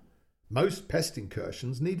all. Most pest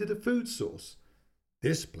incursions needed a food source.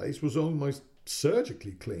 This place was almost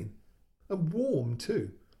surgically clean, and warm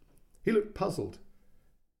too. He looked puzzled.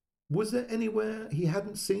 Was there anywhere he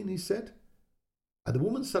hadn't seen, he said? And the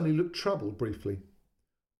woman suddenly looked troubled briefly.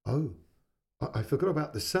 "Oh, I forgot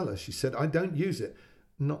about the cellar," she said. "I don't use it.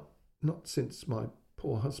 Not since my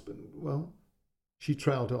poor husband, well..." She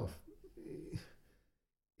trailed off.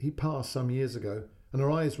 "He passed some years ago," and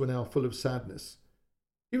her eyes were now full of sadness.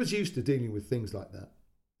 He was used to dealing with things like that,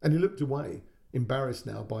 and he looked away, embarrassed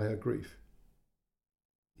now by her grief.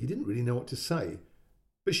 He didn't really know what to say,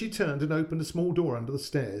 but she turned and opened a small door under the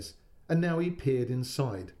stairs, and now he peered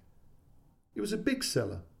inside. It was a big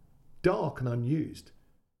cellar, dark and unused,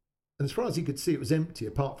 and as far as he could see it was empty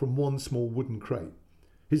apart from one small wooden crate,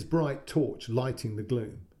 his bright torch lighting the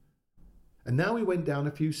gloom. And now he went down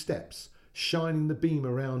a few steps, shining the beam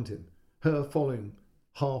around him, her following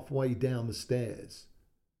halfway down the stairs,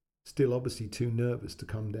 still obviously too nervous to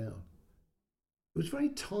come down. It was very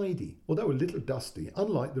tidy, although a little dusty,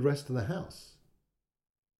 unlike the rest of the house.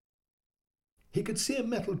 He could see a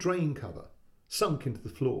metal drain cover sunk into the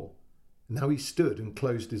floor, and now he stood and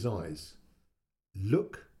closed his eyes.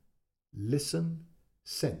 Look, listen,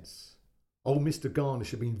 sense. Old Mr.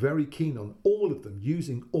 Garnish had been very keen on all of them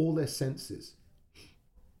using all their senses.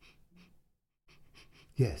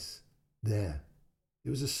 Yes, there. It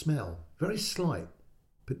was a smell, very slight,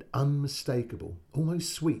 but unmistakable,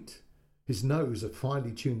 almost sweet. His nose a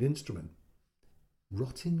finely tuned instrument.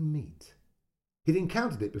 Rotting meat. He'd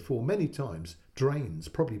encountered it before many times, drains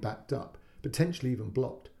probably backed up, potentially even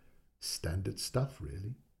blocked. Standard stuff,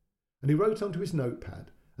 really. And he wrote onto his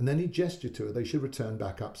notepad, and then he gestured to her they should return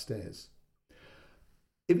back upstairs.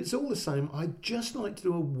 "If it's all the same, I'd just like to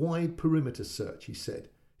do a wide perimeter search," he said,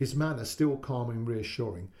 his manner still calm and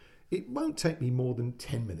reassuring. "It won't take me more than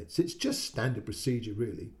 10 minutes. It's just standard procedure,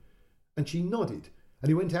 really." And she nodded, and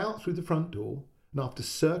he went out through the front door, and after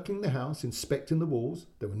circling the house, inspecting the walls,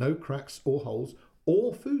 there were no cracks or holes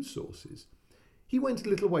or food sources, he went a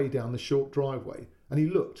little way down the short driveway, and he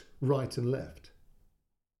looked right and left.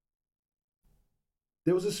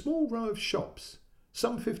 There was a small row of shops,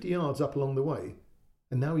 some 50 yards up along the way,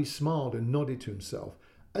 and now he smiled and nodded to himself,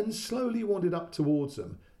 and slowly wandered up towards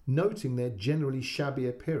them, noting their generally shabby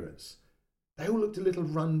appearance. They all looked a little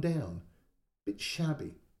run down, a bit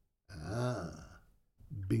shabby.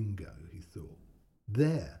 Bingo, he thought.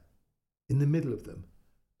 There, in the middle of them,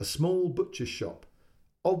 a small butcher's shop,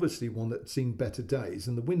 obviously one that had seen better days,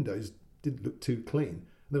 and the windows didn't look too clean.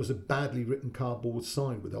 And there was a badly written cardboard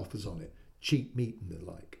sign with offers on it, cheap meat and the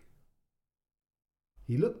like.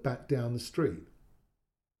 He looked back down the street.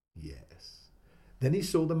 Yes. Then he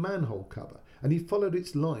saw the manhole cover, and he followed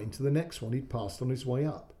its line to the next one he'd passed on his way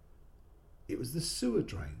up. It was the sewer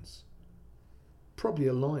drains. Probably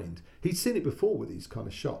aligned. He'd seen it before with these kind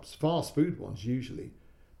of shops, fast food ones usually.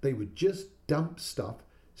 They would just dump stuff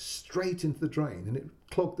straight into the drain, and it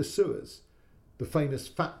clogged the sewers. The famous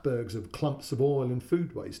fatbergs of clumps of oil and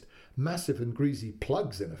food waste, massive and greasy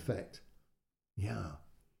plugs in effect. Yeah,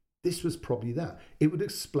 this was probably that. It would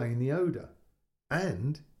explain the odour.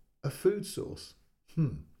 And a food source.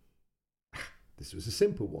 This was a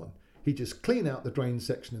simple one. He'd just clean out the drain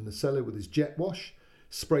section in the cellar with his jet wash,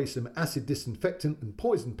 spray some acid disinfectant and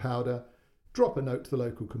poison powder, drop a note to the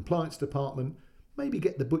local compliance department, maybe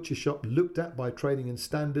get the butcher shop looked at by Trading and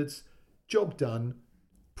Standards. Job done.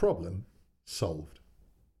 Problem solved.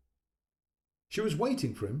 She was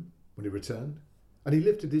waiting for him when he returned, and he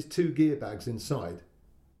lifted his 2 gear bags inside.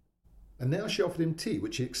 And now she offered him tea,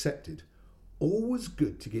 which he accepted. always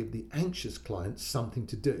good to give the anxious clients something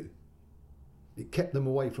to do. It kept them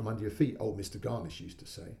away from under your feet, old Mr. Garnish used to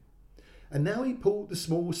say. And now he pulled the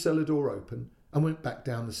small cellar door open and went back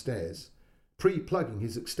down the stairs, pre-plugging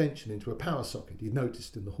his extension into a power socket he'd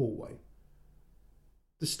noticed in the hallway.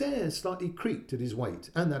 The stairs slightly creaked at his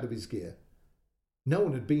weight and that of his gear. No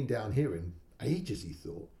one had been down here in ages, he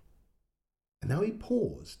thought. And now he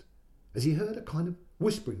paused as he heard a kind of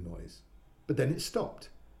whispering noise, but then it stopped,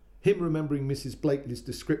 him remembering Mrs. Blakely's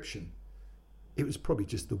description. It was probably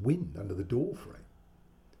just the wind under the door frame.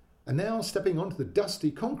 And now, stepping onto the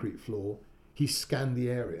dusty concrete floor, he scanned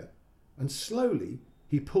the area, and slowly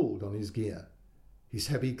he pulled on his gear, his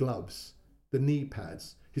heavy gloves, the knee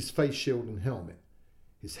pads, his face shield and helmet,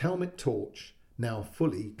 his helmet torch now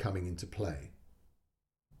fully coming into play.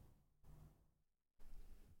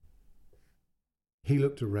 He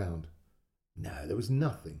looked around. No, there was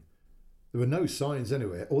nothing. There were no signs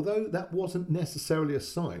anywhere, although that wasn't necessarily a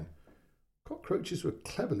sign. Cockroaches were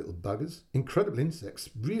clever little buggers, incredible insects,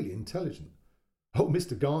 really intelligent. Old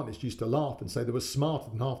Mr. Garnish used to laugh and say they were smarter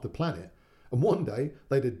than half the planet, and one day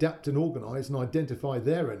they'd adapt and organise and identify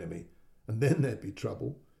their enemy, and then there'd be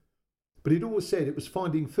trouble. But he'd always said it was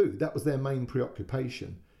finding food, that was their main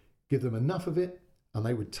preoccupation. Give them enough of it, and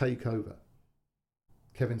they would take over.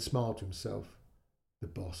 Kevin smiled to himself. The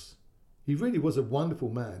boss. He really was a wonderful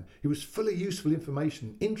man. He was full of useful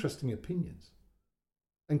information, interesting opinions.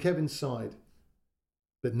 And Kevin sighed.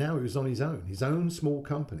 But now he was on his own small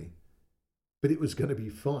company. But it was going to be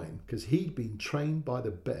fine, because he'd been trained by the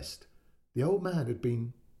best. The old man had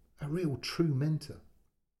been a real true mentor.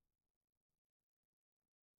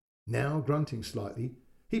 Now, grunting slightly,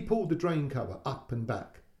 he pulled the drain cover up and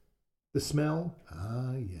back. The smell,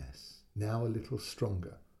 yes, now a little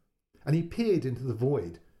stronger. And he peered into the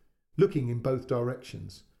void, looking in both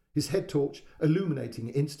directions, his head torch illuminating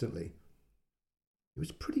it instantly. It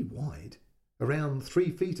was pretty wide, around 3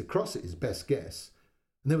 feet across at his best guess,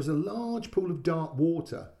 and there was a large pool of dark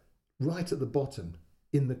water right at the bottom,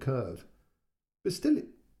 in the curve. But still it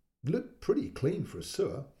looked pretty clean for a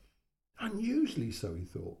sewer. Unusually so, he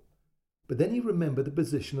thought. But then he remembered the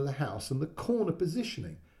position of the house and the corner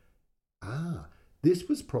positioning. This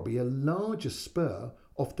was probably a larger spur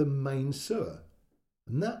off the main sewer,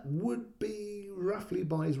 and that would be, roughly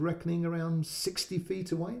by his reckoning, around 60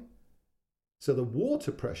 feet away. So the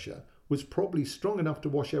water pressure was probably strong enough to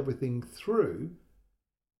wash everything through,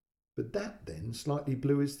 but that then slightly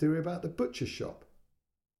blew his theory about the butcher shop.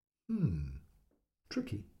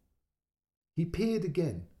 Tricky. He peered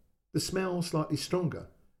again, the smell slightly stronger,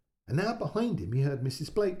 and now behind him he heard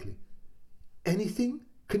Mrs. Blakely. Anything?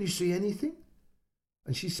 Can you see anything?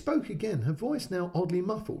 And she spoke again, her voice now oddly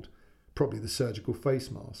muffled, probably the surgical face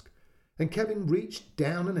mask, and Kevin reached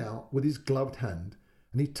down and out with his gloved hand,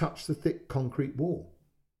 and he touched the thick concrete wall.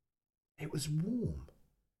 It was warm,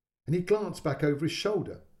 and he glanced back over his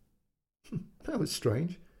shoulder. That was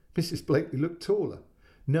strange. Mrs. Blakely looked taller.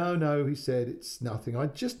 No, he said, it's nothing. I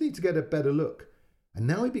just need to get a better look. And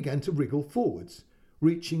now he began to wriggle forwards,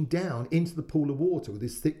 reaching down into the pool of water with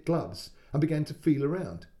his thick gloves, and began to feel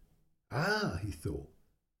around. He thought,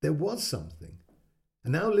 there was something.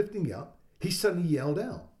 And now lifting up, he suddenly yelled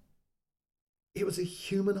out. It was a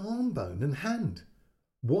human arm bone and hand,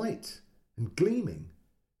 white and gleaming,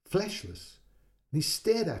 fleshless, and he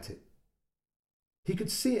stared at it. He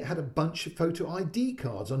could see it had a bunch of photo ID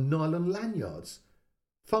cards on nylon lanyards.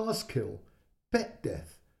 Fast kill, pet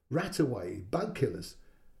death, rat away, bug killers,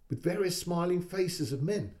 with various smiling faces of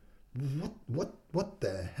men. What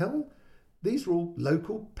the hell? These were all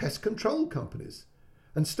local pest control companies.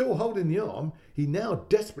 And still holding the arm, he now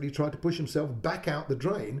desperately tried to push himself back out the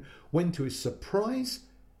drain when, to his surprise,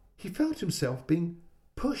 he felt himself being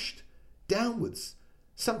pushed downwards,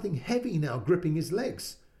 something heavy now gripping his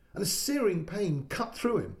legs, and a searing pain cut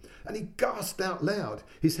through him, and he gasped out loud,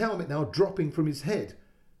 his helmet now dropping from his head.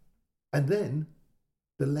 And then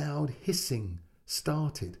the loud hissing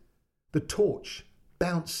started, the torch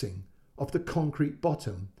bouncing off the concrete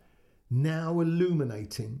bottom, now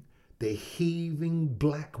illuminating the heaving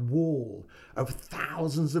black wall of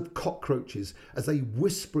thousands of cockroaches as they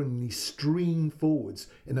whisperingly streamed forwards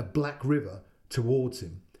in a black river towards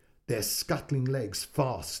him, their scuttling legs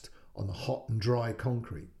fast on the hot and dry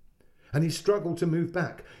concrete. And he struggled to move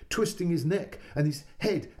back, twisting his neck and his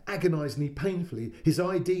head agonisingly painfully, his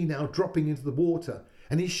ID now dropping into the water,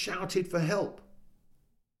 and he shouted for help.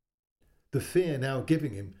 The fear now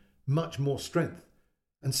giving him much more strength,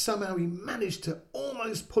 and somehow he managed to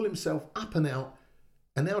almost pull himself up and out,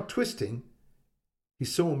 and now twisting, he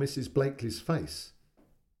saw Mrs. Blakely's face,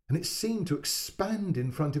 and it seemed to expand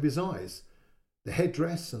in front of his eyes. the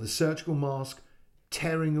headdress and the surgical mask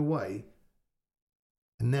tearing away.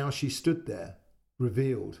 And now she stood there,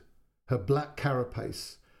 revealed, her black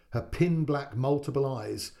carapace, her pin black multiple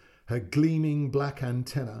eyes, her gleaming black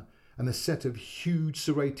antenna, and a set of huge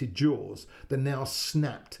serrated jaws that now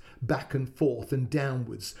snapped back and forth and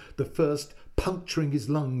downwards, the first puncturing his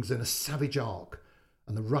lungs in a savage arc,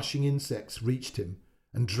 and the rushing insects reached him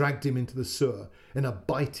and dragged him into the sewer in a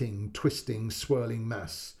biting, twisting, swirling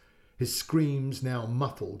mass, his screams now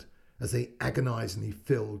muffled as they agonizingly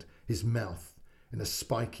filled his mouth in a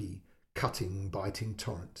spiky, cutting, biting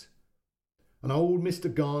torrent. And old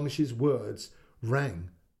Mr. Garnish's words rang,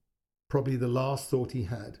 probably the last thought he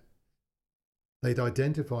had. They'd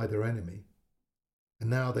identified their enemy, and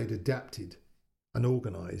now they'd adapted and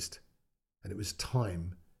organised, and it was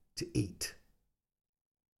time to eat.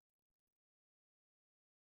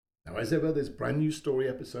 Now, as ever, there's brand new story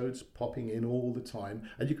episodes popping in all the time,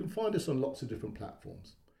 and you can find us on lots of different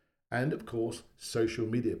platforms. And, of course, social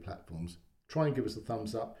media platforms. Try and give us a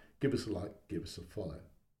thumbs up, give us a like, give us a follow.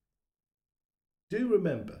 Do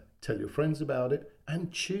remember, tell your friends about it,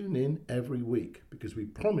 and tune in every week, because we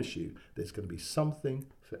promise you there's going to be something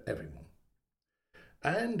for everyone.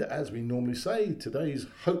 And as we normally say, today's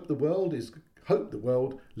Hope the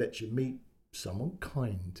World lets you meet someone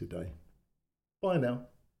kind today. Bye now.